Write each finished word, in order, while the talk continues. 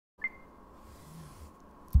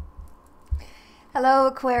Hello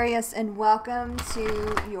Aquarius, and welcome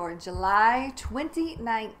to your July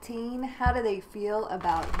 2019 How Do They Feel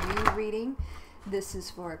About You reading. This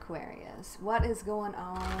is for Aquarius. What is going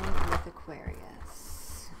on with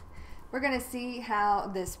Aquarius? We're going to see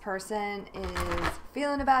how this person is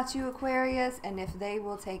feeling about you, Aquarius, and if they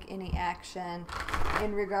will take any action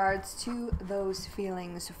in regards to those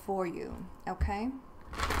feelings for you. Okay?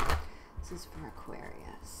 This is for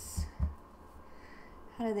Aquarius.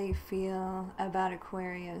 How do they feel about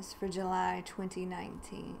Aquarius for July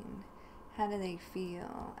 2019? How do they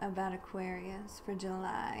feel about Aquarius for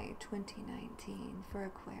July 2019 for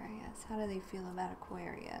Aquarius? How do they feel about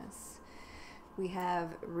Aquarius? We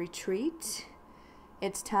have retreat.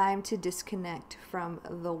 It's time to disconnect from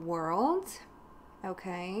the world.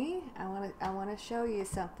 Okay, I want to show you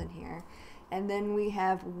something here. And then we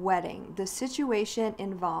have wedding. The situation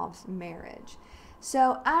involves marriage.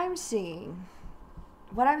 So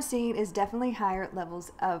what I'm seeing is definitely higher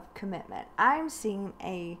levels of commitment. I'm seeing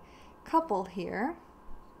a couple here.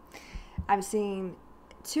 I'm seeing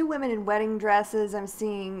two women in wedding dresses. I'm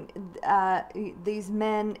seeing these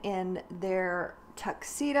men in their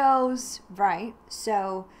tuxedos, right?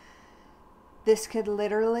 So this could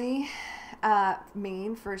literally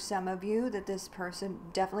mean for some of you that this person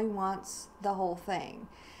definitely wants the whole thing.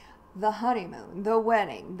 The honeymoon, the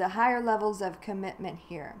wedding, the higher levels of commitment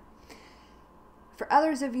here. For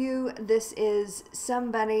others of you, this is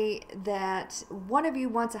somebody that one of you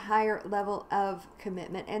wants a higher level of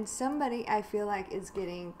commitment, and somebody I feel like is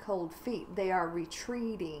getting cold feet. They are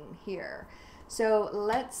retreating here. So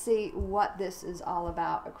let's see what this is all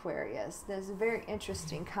about, Aquarius. There's a very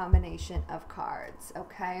interesting combination of cards,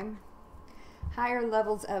 okay? Higher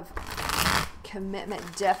levels of commitment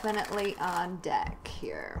definitely on deck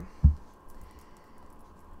here.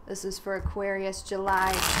 This is for Aquarius,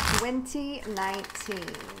 July 2019.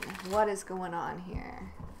 What is going on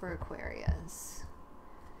here for Aquarius?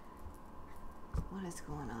 What is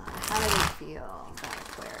going on? How do they feel about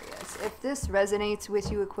Aquarius? If this resonates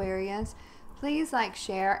with you, Aquarius, please like,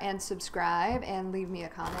 share, and subscribe, and leave me a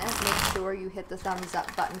comment. Make sure you hit the thumbs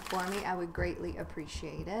up button for me. I would greatly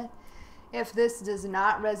appreciate it. If this does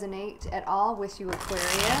not resonate at all with you,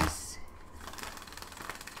 Aquarius,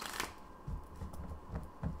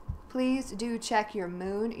 please do check your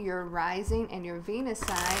moon, your rising, and your Venus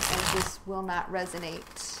sign, as this will not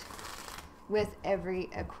resonate with every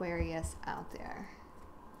Aquarius out there.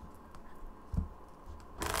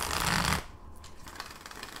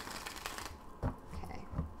 Okay.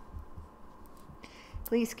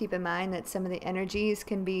 Please keep in mind that some of the energies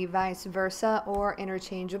can be vice versa or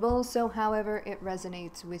interchangeable, so however it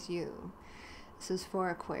resonates with you. This is for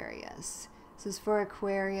Aquarius. This is for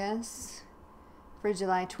Aquarius. For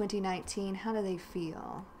July 2019, how do they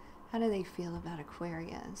feel? How do they feel about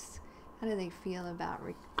Aquarius? How do they feel about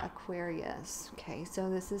Aquarius? Okay, so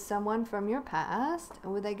this is someone from your past.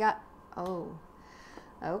 Oh, they got, oh,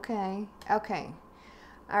 okay, okay.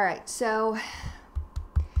 All right, so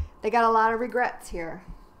they got a lot of regrets here,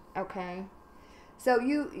 okay? So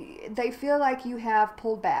they feel like you have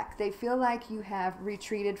pulled back. They feel like you have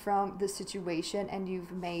retreated from the situation and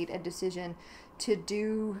you've made a decision to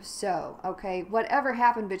do so, okay? Whatever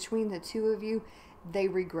happened between the two of you, they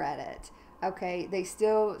regret it, okay? They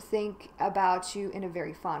still think about you in a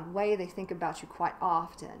very fond way. They think about you quite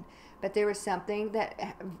often. But there was something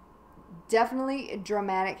that definitely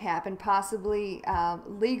dramatic happened, possibly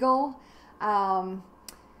legal,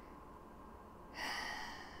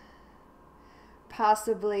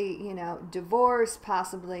 possibly, you know, divorce,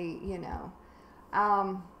 possibly, you know,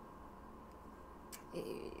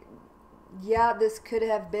 yeah, this could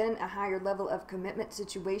have been a higher level of commitment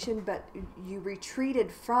situation, but you retreated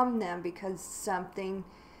from them because something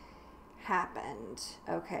happened,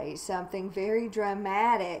 okay? Something very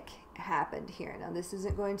dramatic happened here. Now, this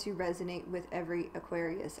isn't going to resonate with every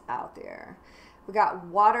Aquarius out there. We got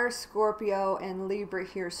water, Scorpio, and Libra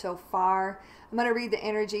here so far. I'm going to read the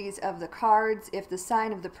energies of the cards. If the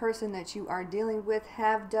sign of the person that you are dealing with,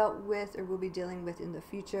 have dealt with, or will be dealing with in the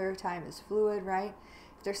future, time is fluid, right?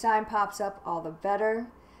 If their sign pops up, all the better.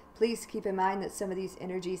 Please keep in mind that some of these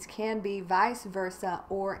energies can be vice versa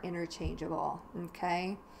or interchangeable,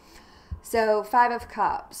 okay? So, Five of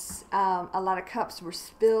Cups. A lot of cups were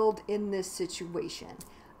spilled in this situation.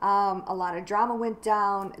 A lot of drama went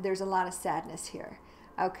down. There's a lot of sadness here.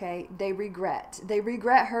 Okay, they regret. They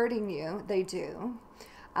regret hurting you. They do.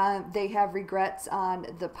 They have regrets on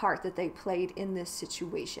the part that they played in this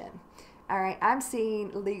situation. All right, I'm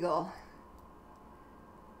seeing legal.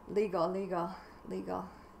 Legal.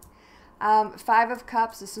 Five of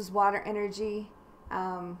Cups. This is water energy.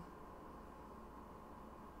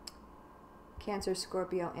 Cancer,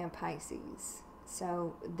 Scorpio, and Pisces.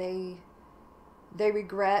 So they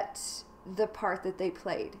regret the part that they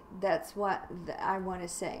played. That's what I want to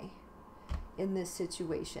say in this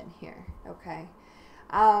situation here, okay?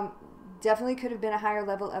 Definitely could have been a higher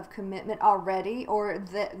level of commitment already, or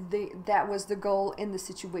that was the goal in the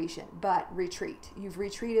situation, but retreat. You've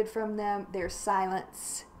retreated from them. There's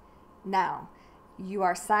silence now. You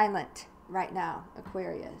are silent right now,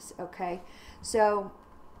 Aquarius, okay? So,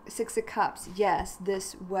 Six of Cups, yes,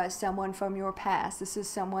 this was someone from your past. This is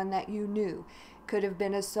someone that you knew. Could have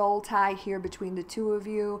been a soul tie here between the two of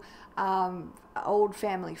you, old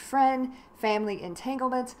family friend, family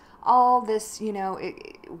entanglements, all this, you know,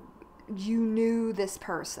 you knew this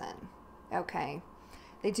person, okay?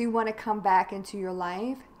 They do want to come back into your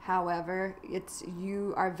life. However,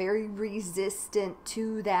 you are very resistant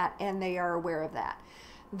to that, and they are aware of that.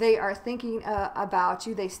 They are thinking about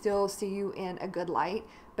you. They still see you in a good light,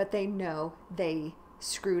 but they know they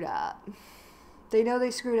screwed up. They know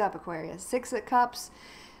they screwed up, Aquarius. Six of Cups.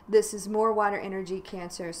 This is more water energy,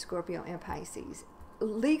 Cancer, Scorpio, and Pisces.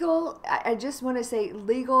 Legal, I just want to say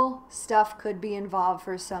legal stuff could be involved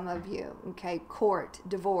for some of you. Okay, court,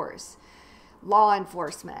 divorce, law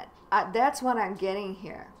enforcement. That's what I'm getting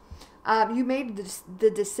here. You made the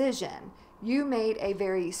decision. You made a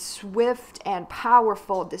very swift and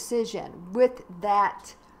powerful decision with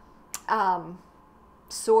that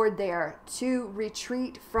sword there to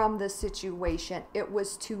retreat from the situation. It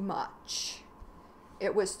was too much.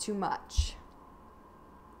 It was too much.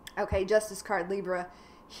 Okay, Justice card, Libra.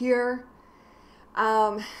 Here,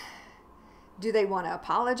 do they want to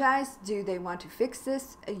apologize? Do they want to fix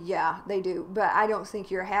this? Yeah, they do. But I don't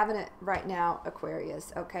think you're having it right now,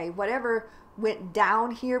 Aquarius. Okay, whatever went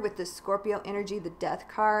down here with the Scorpio energy, the Death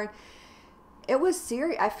card, it was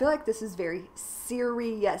serious. I feel like this is very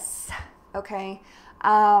serious. Okay.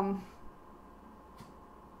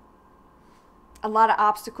 A lot of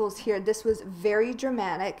obstacles here. This was very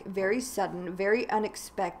dramatic, very sudden, very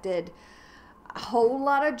unexpected, a whole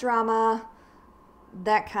lot of drama,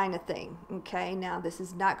 that kind of thing. Okay, now this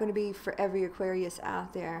is not going to be for every Aquarius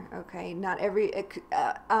out there. Okay, not every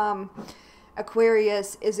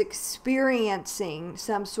Aquarius is experiencing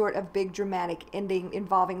some sort of big dramatic ending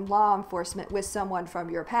involving law enforcement with someone from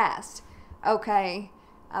your past. Okay.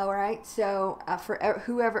 All right, so for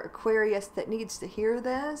whoever Aquarius that needs to hear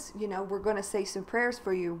this, you know, we're going to say some prayers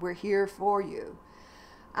for you. We're here for you.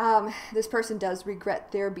 This person does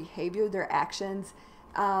regret their behavior, their actions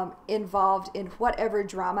involved in whatever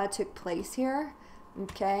drama took place here.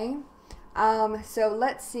 Okay, so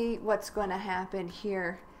let's see what's going to happen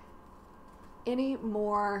here. Any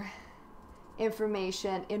more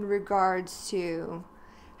information in regards to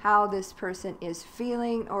how this person is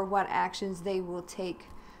feeling or what actions they will take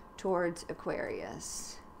towards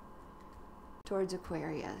Aquarius. Towards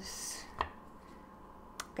Aquarius.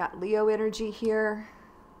 Got Leo energy here.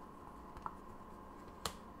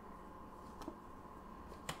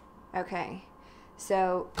 Okay,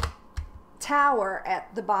 so Tower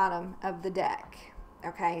at the bottom of the deck.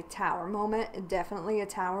 Okay, Tower moment, definitely a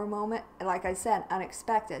Tower moment. Like I said,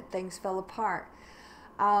 unexpected. Things fell apart.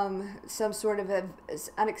 Some sort of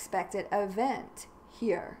unexpected event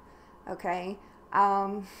here. Okay.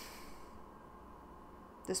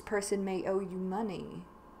 This person may owe you money.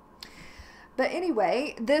 But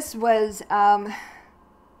anyway, this was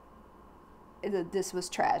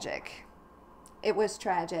tragic. It was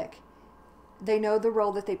tragic. They know the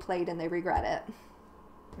role that they played and they regret it.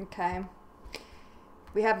 Okay.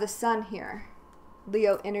 We have the Sun here.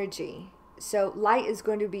 Leo energy. So light is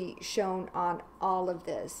going to be shown on all of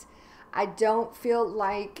this. I don't feel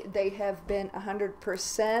like they have been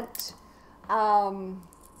 100%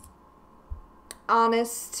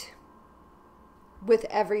 honest with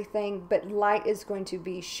everything, but light is going to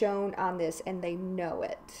be shown on this and they know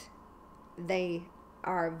it. They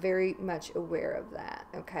are very much aware of that,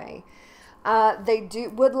 okay? They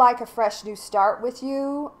would like a fresh new start with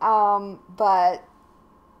you, but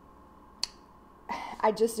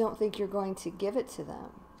I just don't think you're going to give it to them.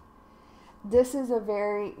 This is a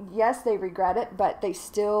very, yes, they regret it, but they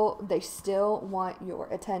still want your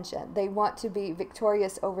attention. They want to be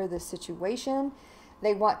victorious over this situation.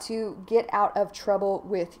 They want to get out of trouble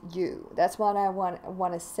with you. That's what I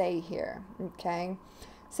want to say here, okay?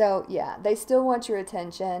 So, yeah, they still want your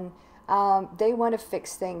attention. They want to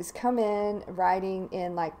fix things, come in riding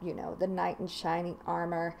in, like, you know, the knight in shining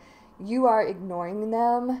armor. You are ignoring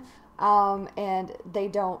them, and they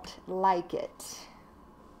don't like it.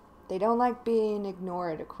 They don't like being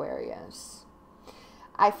ignored, Aquarius.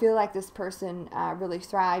 I feel like this person really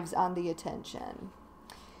thrives on the attention.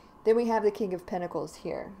 Then we have the King of Pentacles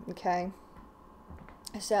here, okay?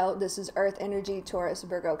 So this is Earth energy, Taurus,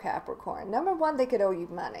 Virgo, Capricorn. Number one, they could owe you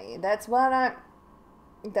money. That's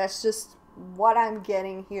just what I'm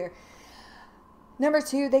getting here. Number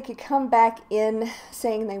two, they could come back in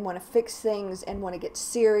saying they want to fix things and want to get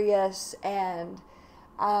serious and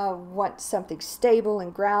want something stable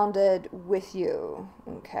and grounded with you.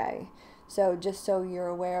 Okay. So just so you're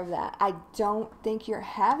aware of that. I don't think you're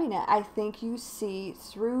having it. I think you see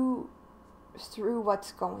through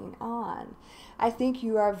what's going on. I think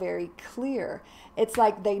you are very clear. It's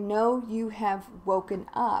like they know you have woken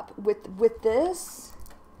up with this,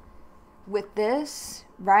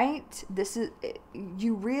 right? This is,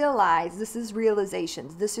 you realize, this is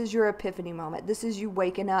realizations. This is your epiphany moment. This is you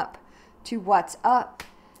waking up to what's up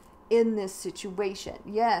in this situation.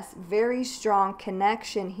 Yes, very strong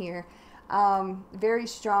connection here. Very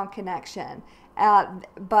strong connection.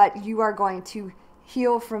 But you are going to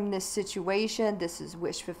heal from this situation. This is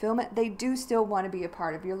wish fulfillment. They do still want to be a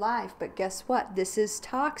part of your life, but guess what? This is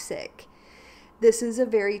toxic. This is a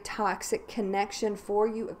very toxic connection for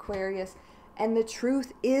you, Aquarius, and the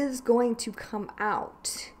truth is going to come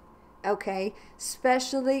out. Okay,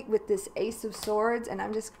 especially with this Ace of Swords, and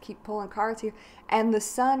I'm just keep pulling cards here, and the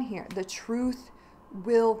Sun here. The truth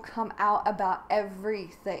will come out about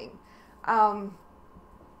everything, and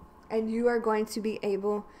you are going to be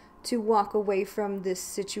able to walk away from this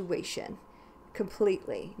situation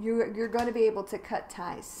completely. You're going to be able to cut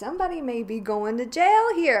ties. Somebody may be going to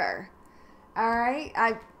jail here. All right,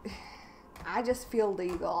 I just feel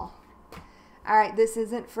legal. All right, this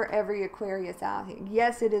isn't for every Aquarius out here.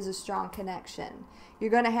 Yes, it is a strong connection.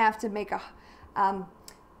 You're going to have to make a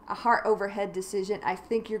heart over head decision. I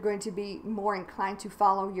think you're going to be more inclined to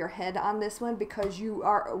follow your head on this one because you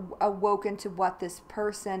are awoken to what this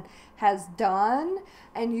person has done,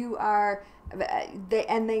 and you are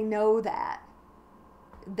they know that.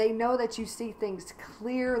 They know that you see things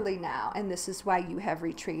clearly now, and this is why you have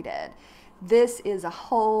retreated. This is a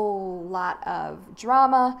whole lot of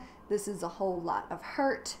drama. This is a whole lot of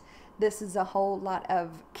hurt. This is a whole lot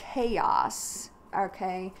of chaos,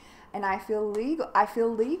 okay? And I feel legal.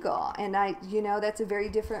 And that's a very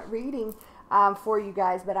different reading for you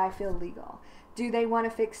guys, but I feel legal. Do they want to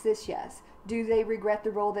fix this? Yes. Do they regret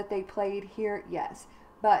the role that they played here? Yes.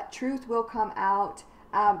 But truth will come out.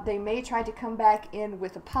 They may try to come back in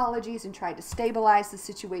with apologies and try to stabilize the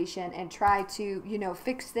situation and try to,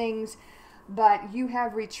 fix things. But you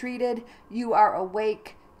have retreated. You are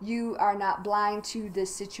awake. You are not blind to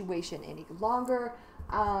this situation any longer.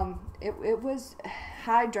 It was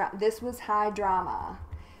high drama. This was high drama.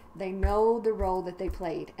 They know the role that they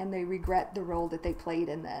played, and they regret the role that they played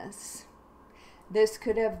in this. This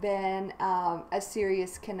could have been a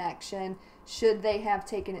serious connection. Should they have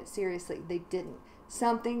taken it seriously? They didn't.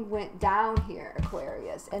 Something went down here,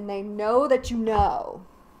 Aquarius, and they know that you know.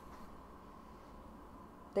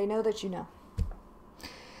 They know that you know.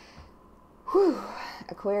 Whew,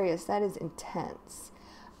 Aquarius, that is intense.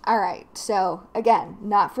 All right, so again,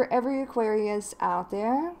 not for every Aquarius out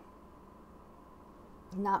there.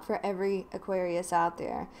 Not for every Aquarius out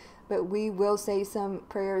there. But we will say some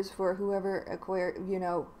prayers for whoever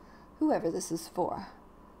whoever this is for.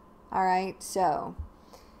 All right, so,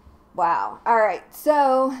 wow. All right,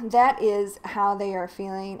 so that is how they are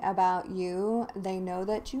feeling about you. They know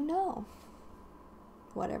that you know.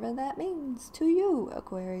 Whatever that means to you,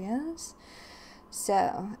 Aquarius.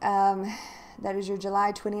 So, that is your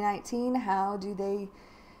July 2019. How do they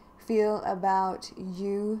feel about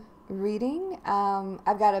you reading?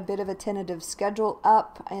 I've got a bit of a tentative schedule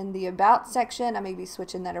up in the About section. I may be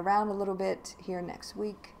switching that around a little bit here next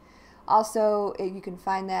week. Also, you can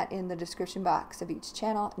find that in the description box of each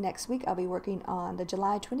channel. Next week, I'll be working on the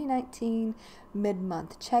July 2019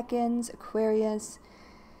 mid-month check-ins. Aquarius,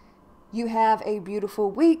 you have a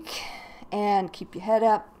beautiful week and keep your head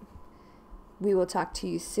up. We will talk to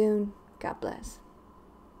you soon. God bless.